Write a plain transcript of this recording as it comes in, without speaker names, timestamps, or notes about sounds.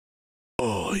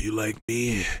Oh, you like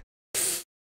me?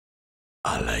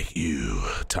 I like you.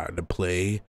 Time to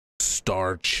play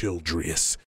Star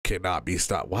Childlirious. Cannot be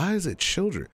stopped. Why is it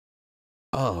children?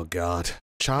 Oh God.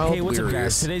 Childlirious. Hey, what's up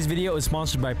guys? Today's video is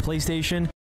sponsored by PlayStation.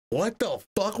 What the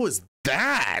fuck was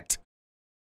that?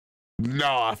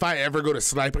 No, if I ever go to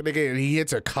snipe a nigga and he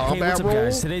hits a combat Hey, what's up roll?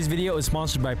 guys? Today's video is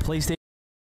sponsored by PlayStation.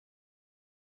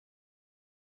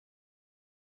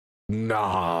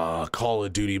 Nah, Call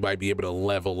of Duty might be able to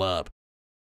level up.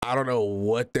 I don't know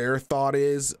what their thought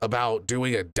is about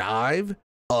doing a dive,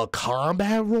 a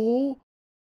combat roll.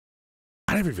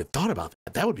 I never even thought about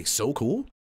that. That would be so cool.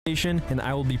 And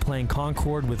I will be playing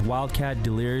Concord with Wildcat,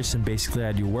 Childlirious, and basically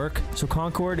I do work. So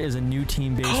Concord is a new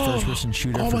team-based first-person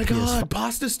shooter for PS5. Oh my God,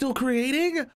 Pasta's still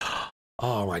creating?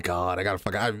 Oh my God,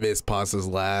 I miss Pasta's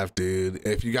laugh, dude.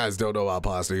 If you guys don't know about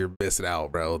Pasta, you're missing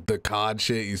out, bro. The COD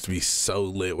shit used to be so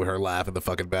lit with her laugh in the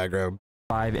fucking background.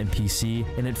 And PC,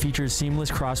 and it features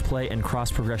seamless crossplay and cross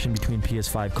progression between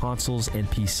PS5 consoles and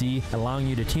PC, allowing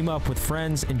you to team up with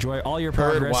friends, enjoy all your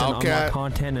progress, and unlock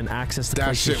content and access to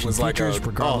PlayStation features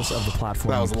regardless of the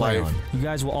platform you play on. You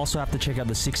guys will also have to check out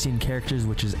the 16 characters,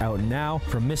 which is out now,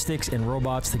 from mystics and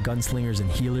robots to gunslingers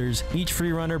and healers. Each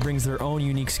free runner brings their own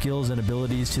unique skills and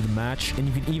abilities to the match, and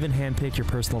you can even handpick your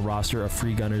personal roster of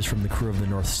free gunners from the crew of the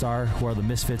North Star, who are the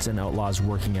misfits and outlaws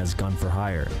working as gun for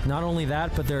hire. Not only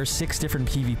that, but there are 6 different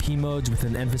PvP modes with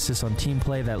an emphasis on team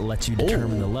play that lets you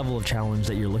determine the level of challenge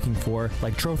that you're looking for,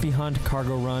 like Trophy Hunt,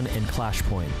 Cargo Run, and Clash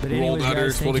Point. But anyways,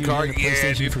 guys, thank you to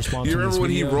PlayStation for sponsoring this video. You remember when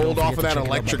he rolled off of that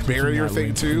electric barrier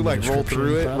thing too, like rolled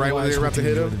through it right when they were about to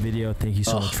hit him? The video. Thank you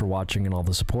so much for watching and all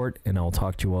the support, and I'll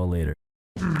talk to you all later.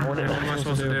 What am I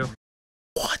supposed to do?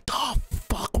 What the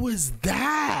fuck was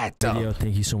that? Video.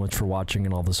 Thank you so much for watching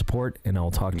and all the support, and I'll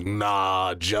talk to you.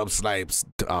 Nah, jump snipes.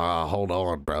 Hold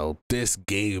on, bro. This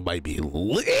game might be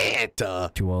lit.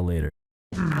 To you all later.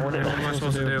 What am I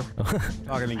supposed to do?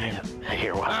 Talking again.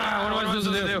 Here, what? What am I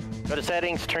supposed to do? Go to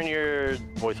settings, turn your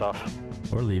voice off.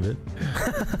 Or leave it.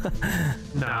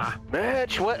 Nah.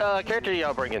 Mitch, what character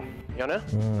y'all bringing? Y'all know?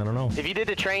 I don't know. If you did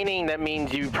the training, that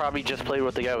means you probably just played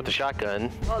with the guy with the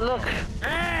shotgun. Oh, look.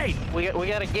 Hey! We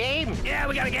got a game. Yeah,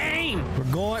 we got a game!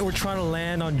 We're trying to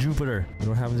land on Jupiter. You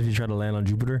know what happens if you try to land on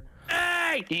Jupiter?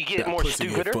 Hey! You get more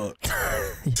stupider.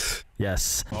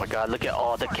 Yes. Oh my God, look at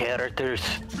all the characters.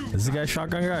 This is the guy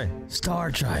shotgun guy.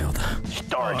 Star Child.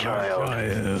 Star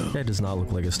Child. That does not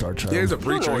look like a Star Child. There's a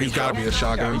preacher. He's got to be a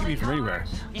shotgun. He can be from anywhere.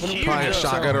 He's Probably a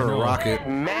shotgun or a rocket.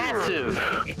 massive.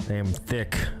 I am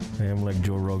thick. I am like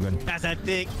Joe Rogan. That's that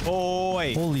thick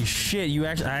boy. Holy shit! I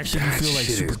actually feel like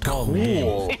super tall.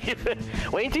 Cool.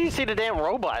 Wait until you see the damn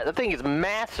robot. That thing is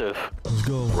massive. Let's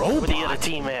go. Where the other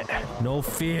team at? No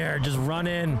fear. Just run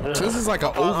in. So this is like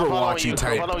an Overwatchy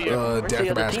type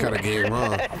deathmatch kind of game,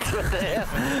 huh?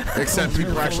 Except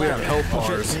people actually have health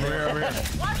bars.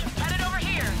 Headed over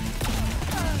here.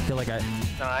 I feel like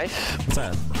Nice. What's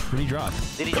that? What did he drop?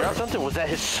 Did he drop something? Was that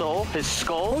his soul? His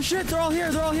skull? Oh shit! They're all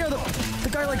here. They're all here. The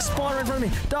guy like spawned right in front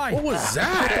of me. Die. What was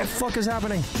that? What the fuck is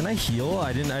happening? Can I heal?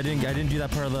 I didn't do that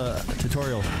part of the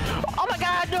tutorial. Oh my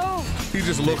God, no! He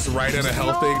just looks right at a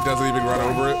health thing, doesn't even run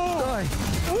over it. Die.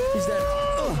 He's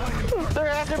dead. They're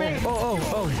after me. Oh,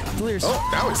 Childlirious. Oh,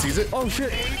 now he sees it. Oh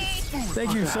shit.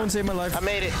 Thank you. Someone saved my life. I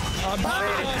made it.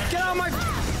 Get out of my...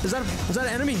 Was that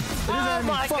an enemy? It is an Oh enemy.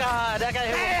 my God, I got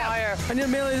hit with fire. I need to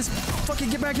melee this. Fucking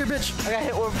get back here, bitch. I got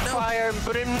hit with fire and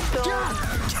brimstone.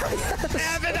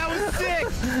 Damn it, that was sick!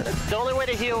 The only way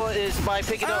to heal is by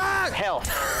picking up health.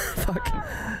 Fuck.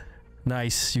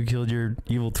 Nice. You killed your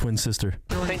evil twin sister.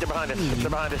 I think they're behind us. They're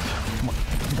behind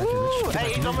us. Ooh,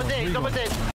 Hey, he's almost dead. He's almost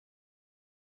dead.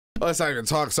 Oh, let's not even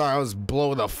talk. Sorry, I was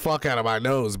blowing the fuck out of my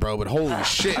nose, bro. But holy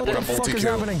shit, What what a the fuck is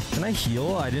multi-kill. happening? Can I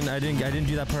heal? I didn't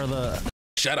do that part of the...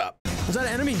 Shut up. Was that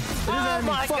an enemy? It is an Oh enemy.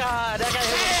 my Fuck. God, I got hit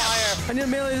with fire. I need to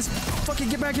melee this. Fucking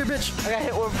get back here, bitch. I got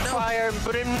hit with fire and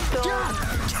brimstone.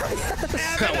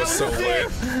 That was so lit.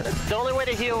 The only way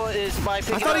to heal is by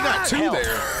picking I thought he got up 2 health.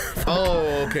 there.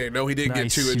 Oh, okay. No, he didn't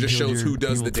Nice. get 2. It You just killed shows your who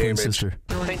does evil the twin damage. sister.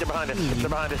 I think they're behind us. They're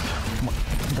behind us.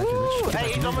 Ooh,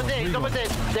 Hey, he's almost dead. He's almost dead.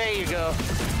 There you go.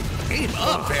 Aim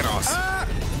up, Thanos.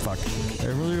 Fuck. I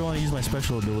really want to use my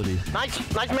special ability. Nice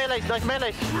melee. Nice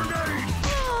melee.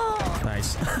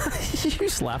 Nice. You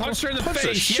slap him? Punch her in the Punch the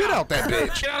face. shit out that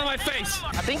bitch. Get out of my face!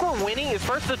 I think we're winning. It's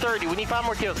 1st to 30. We need 5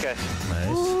 more kills, guys. Nice.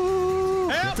 You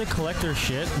have to collect their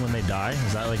shit when they die.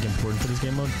 Is that like important for this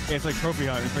game mode? Yeah, it's like trophy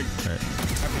hunt. It's like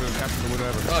after the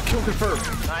whatever. Kill confirmed.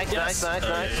 Nice.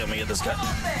 Let me get this guy.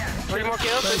 3 more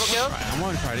kills. 3 more kills. I'm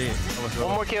on try this.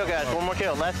 1 more kill, guys. 1 more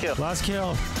kill. Last kill. Last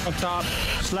kill. Up top.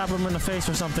 Slap him in the face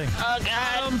or something. Oh,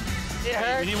 God. It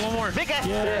hurts. We need one more. Big ass.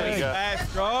 Yeah. There you go.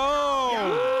 Let's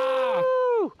go.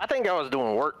 think I was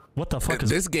doing work. What the fuck is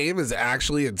this game? Is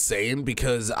actually insane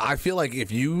because I feel like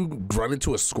if you run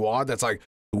into a squad that's like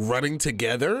running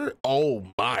together, oh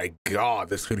my god,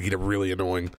 this could get really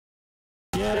annoying.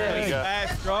 There you go.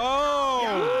 Let's go.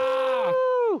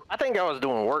 I think I was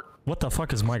doing work. What the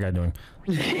fuck is my guy doing?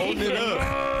 Holding it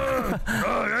up.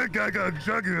 Oh, that guy got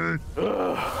so good.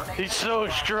 He's so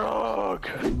strong.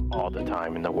 All the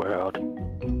time in the world.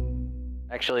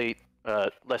 Actually,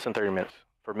 less than 30 minutes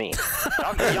for me.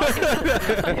 Oh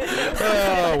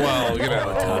well, you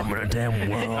know. Damn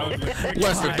world.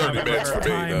 Less than 30 minutes for me,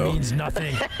 Time though. means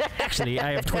nothing. Actually,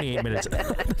 I have 28 minutes.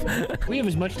 We have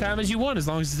as much time as you want, as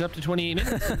long as it's up to 28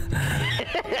 minutes.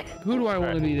 Who do I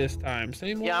want to be this time?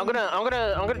 Same one? Yeah, I'm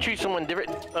gonna choose someone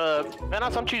different.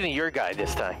 Manos, I'm choosing your guy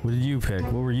this time. What did you pick?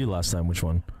 What were you last time? Which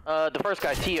one? The first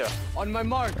guy, Tia. On my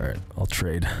mark. All right, I'll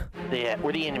trade. Yeah,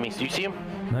 we're the enemies. Do you see him?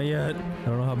 Not yet. I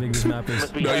don't know how big this map is.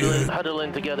 Must be No,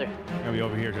 huddling together. Gonna be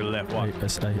over here to the left. Watch.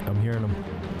 Wait, I'm hearing them.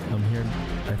 I'm hearing.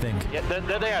 I think. Yeah,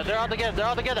 there they are. They're all together. They're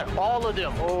all together. All of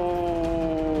them.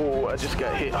 Oh, I just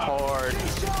got hit hard.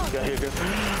 Got hit good.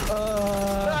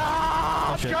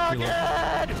 Oh, shit, Charging!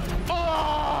 reload.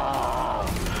 Oh!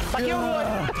 I killed one.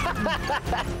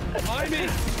 I mean,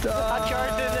 I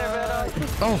charged in there, man.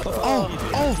 Oh,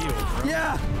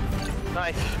 Yeah.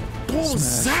 Nice. what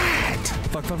was that?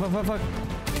 Fuck.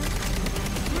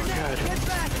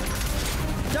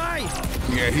 Die.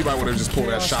 Yeah, he might want to just pull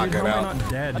that Chaos, shotgun dude, how am I out. not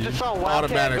dead, I dude? just saw Wildcat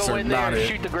Automatics go are in there not and it.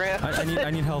 shoot the ground. I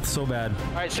need health so bad.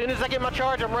 All right, as soon as I get my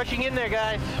charge, I'm rushing in there,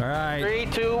 guys. All right. 3,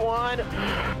 2, 1.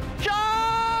 Charge!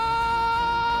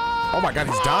 Oh my god,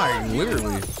 he's dying,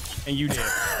 literally. And you did.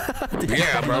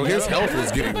 Yeah, bro, his health was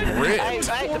getting Hey, ripped.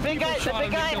 the big guy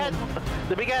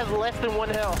has less than 1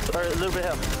 health, or a little bit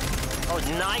of health. Oh,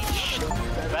 nice.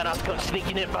 Badass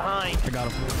sneaking it behind. I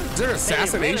got him. Is there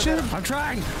assassination? I'm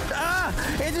trying.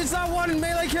 It's not one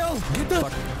melee kill. Get the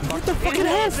Beat his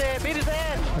ass, man. Beat his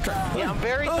ass. Yeah, I'm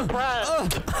very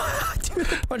surprised. Dude,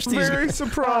 punch these. Very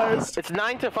surprised. It's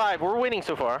 9-5. We're winning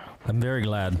so far. I'm very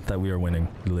glad that we are winning,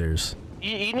 Childlirious.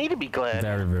 You need to be glad.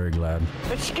 Very, very glad.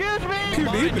 Excuse me. You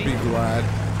need to be glad.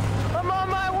 I'm on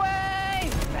my way.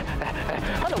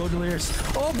 Go, Childlirious.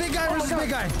 Oh, big guy versus big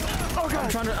guy. Oh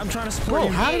God. I'm trying to support Bro,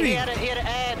 you. how did He he? had an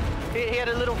ad. He had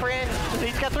a little friend.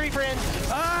 He's got 3 friends.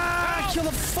 Kill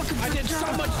the fucking. I did so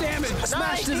much damage.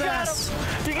 Smashed his you got ass. him.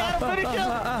 You got him. Finish him.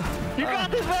 You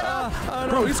got this, man.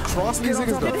 Bro, he's crossing these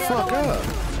niggas the fuck up.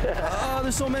 Oh,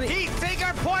 there's so many. Heat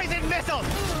finger poison missile.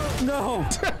 No.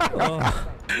 Oh,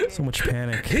 so much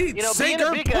panic. He You know, being sinker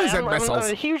a big guy, poison I'm a missiles.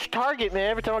 huge target, man.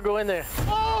 Every time I go in there.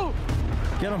 Oh!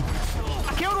 Get him.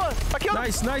 I killed one. I killed.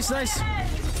 Nice.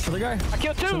 Another guy. I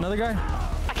killed 2. Another guy.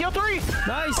 I killed 3.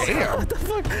 Nice. Damn. What the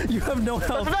fuck? You have no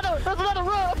health. That's another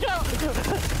run. Watch out.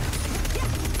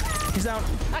 He's out.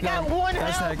 I got 1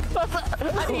 health.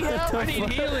 I need help. I need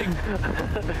healing.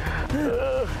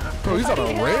 Bro, he's on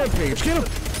a rampage. Get him.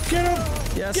 Get him.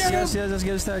 Yes. Let's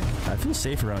get his tag. I feel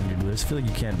safe around you, dude. I feel like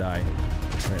you can't die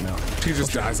right now. He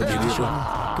just dies immediately. Go.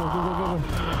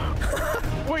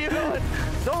 Where you going?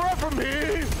 Don't run from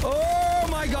me. Oh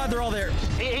my God, they're all there.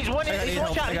 He's one I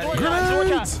shot. got He's eight one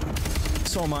health. shot.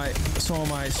 So am I.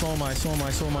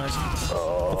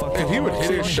 Oh, If he would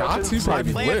hit his shots, he'd probably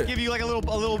be Plans lit. give you like a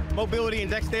little mobility and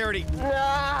dexterity.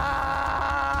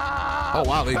 Oh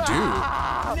wow, they do.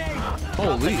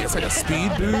 Holy, it's like a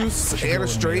speed boost and a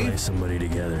strafe. Somebody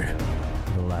together.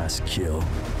 The last kill.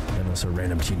 Unless a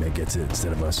random teammate gets it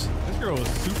instead of us. This girl is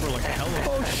super like hella.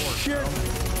 Oh shit!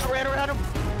 I ran around him.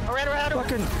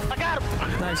 Fucking. I got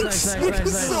him. Nice. So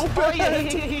Oh, yeah,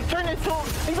 he turned into.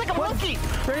 He's like a monkey.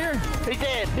 Right here. He's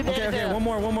dead. He's dead. Okay. One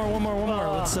more.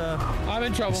 Let's I'm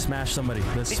in trouble. smash somebody.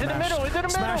 Let's He's in the smash. middle. He's in the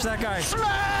middle. Smash that guy.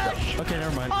 Smash! Okay,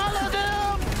 never mind. All of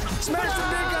them! Smash the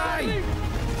big guy.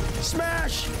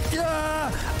 Smash. Yeah.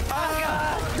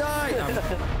 Die.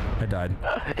 I died.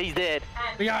 He's dead.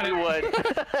 We got He it. would.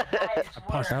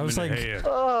 I was like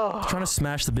trying to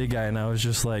smash the big guy, and I was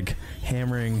just like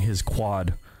hammering his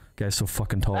quad. Guy's so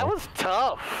fucking tall. That was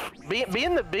tough.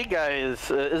 Being the big guy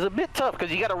is a bit tough because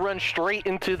you got to run straight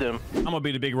into them. I'm gonna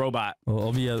be the big robot. Well,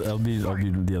 I'll be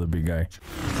the other big guy.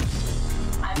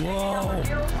 Whoa!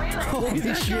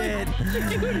 Holy shit!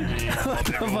 What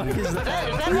the fuck is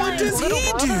that? What does he do?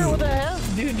 What the hell?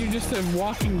 Dude, you're just a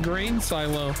walking grain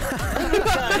silo.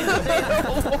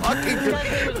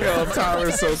 Yo,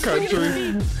 Tyler's so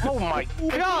country. Oh my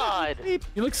god!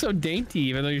 You look so dainty,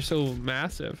 even though you're so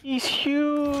massive. He's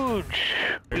huge.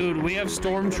 Dude, we have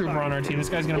Stormtrooper on our team. This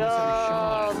guy's gonna miss every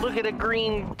shot. Oh, look at the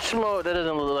green smoke. That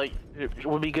doesn't look like it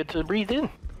would be good to breathe in.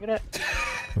 Look at that.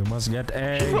 We must get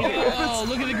a. Oh,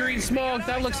 look at the green smoke.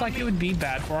 That looks like it would be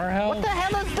bad for our health. What the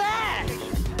hell is that?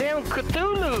 goddamn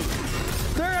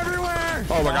Cthulhu. They're everywhere.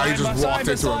 Oh my god, he just walked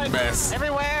into a mess.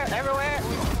 Everywhere.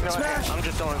 You know, Smash. I'm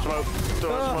just throwing smoke.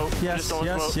 Yes.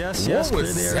 What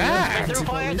was that? They threw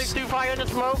fire in the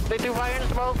smoke.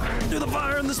 Do the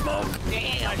fire in the smoke.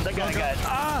 Damn, that guy got.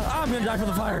 I'm gonna die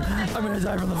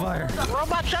from the fire.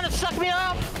 Robot trying to suck me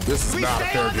up. This is not a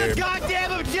Stay fair on the game.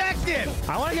 goddamn objective.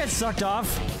 I want to get sucked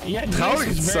off. Yeah, How Denise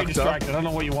he is very sucked up? distracted. I don't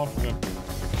know what you want from him.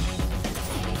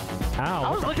 I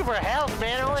Ow. was looking for health,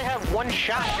 man. I only have one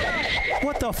shot.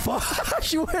 What the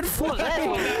fuck? You went What was that?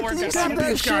 flying. Did you That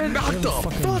bitch got knocked the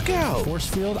fuck out. Force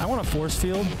field? I want a force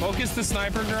field. Focus the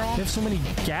sniper girl. They have so many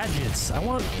gadgets.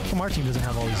 Come our team doesn't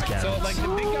have all these gadgets. So, like, the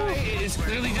big guy is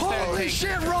clearly just there to Holy take.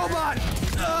 shit, robot!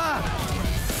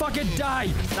 Fucking die!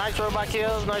 Nice robot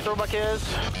kills.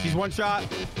 He's one shot.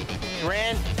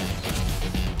 Ran.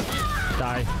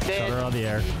 Die. Dead. Shot her out of the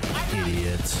air.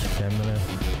 Idiot. Okay, I'm gonna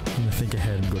think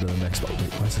ahead and go to the next spot.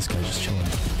 Wait, why is this guy just chilling?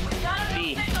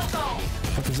 B.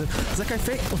 What is it? Is that guy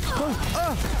fake?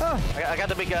 I got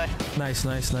the big guy. Nice.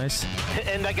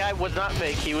 And that guy was not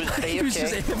fake. He was AFK. He was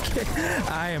just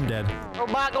AFK. I am dead.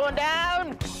 Robot going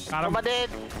down. Got him. Robot dead.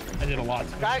 I did a lot.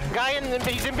 Guy in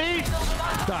B. He's in B.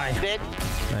 Die. Dead.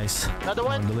 Nice. Another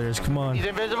one. Come on, Delirious, come on. He's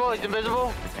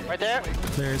invisible. Right there.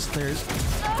 There's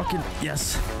fucking,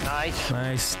 yes.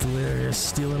 Nice. Delirious,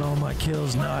 stealing all my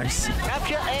kills, nice.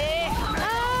 Capture A.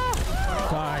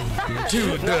 Die, bitch.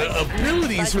 Dude, the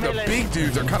abilities for the big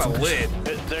dudes are kind of lit.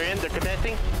 They're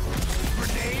contesting.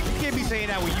 You can't be saying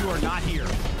that when you are not here.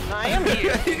 I am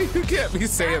here. You can't be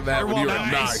saying that when you're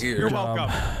not here. You're welcome.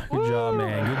 Good job,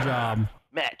 man, good job.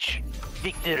 Match.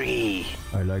 Victory.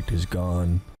 I like this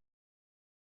gun.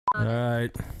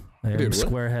 Alright. I am Dude, what?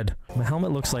 square head. My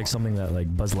helmet looks like something that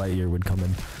like Buzz Lightyear would come in.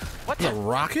 What The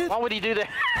rocket? Why would he do that?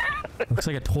 Looks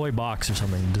like a toy box or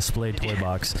something. Display toy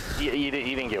box. You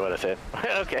didn't get what I said.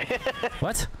 Okay.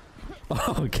 What?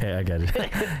 Oh, okay, I got it.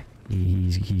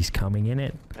 He's coming in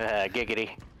it. Giggity.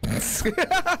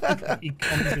 He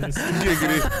comes in a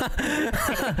Giggity.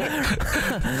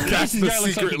 That's the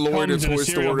secret lore to Toy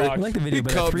Story. I like the video, He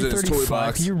but at comes in his toy 3:35,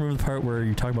 box. can you remember the part where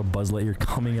you're talking about Buzz Lightyear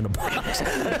coming in a box?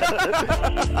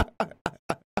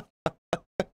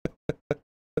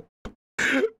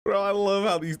 Bro, I love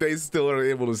how these days still are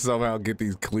able to somehow get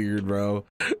these cleared, bro.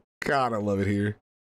 God, I love it here.